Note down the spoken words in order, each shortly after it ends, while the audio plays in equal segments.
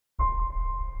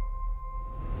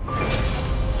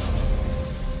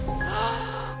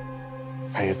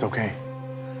Hey, it's okay.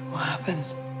 What happened?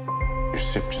 Your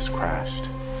ship just crashed.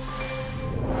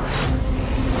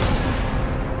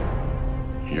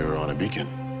 You're on a beacon.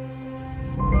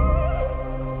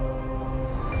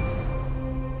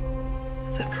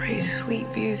 It's a pretty sweet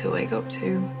view to wake up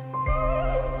to.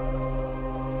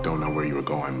 Don't know where you were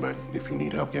going, but if you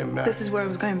need help getting back. This is where I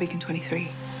was going, Beacon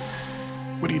 23.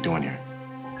 What are you doing here?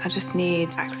 I just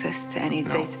need access to any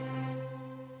No. data.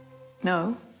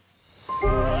 No?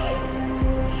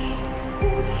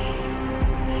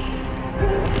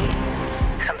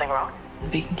 Something wrong? The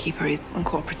Beacon Keeper is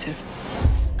uncooperative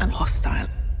and hostile.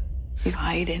 He's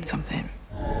hiding something.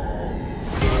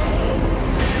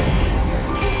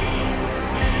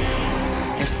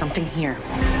 There's something here.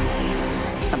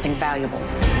 Something valuable.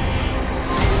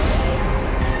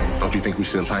 Don't you think we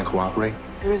should try and cooperate?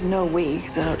 There is no we,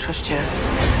 because I don't trust you.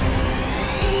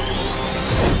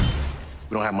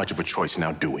 We don't have much of a choice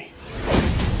now, do we?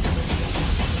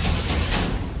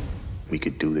 We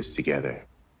could do this together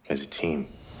as a team.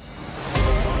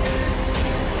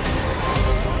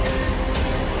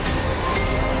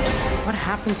 What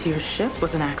happened to your ship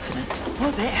was an accident.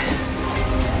 Was it?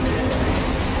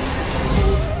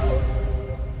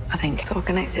 I think it's all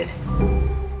connected.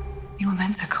 You were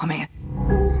meant to come here.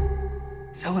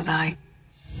 So was I.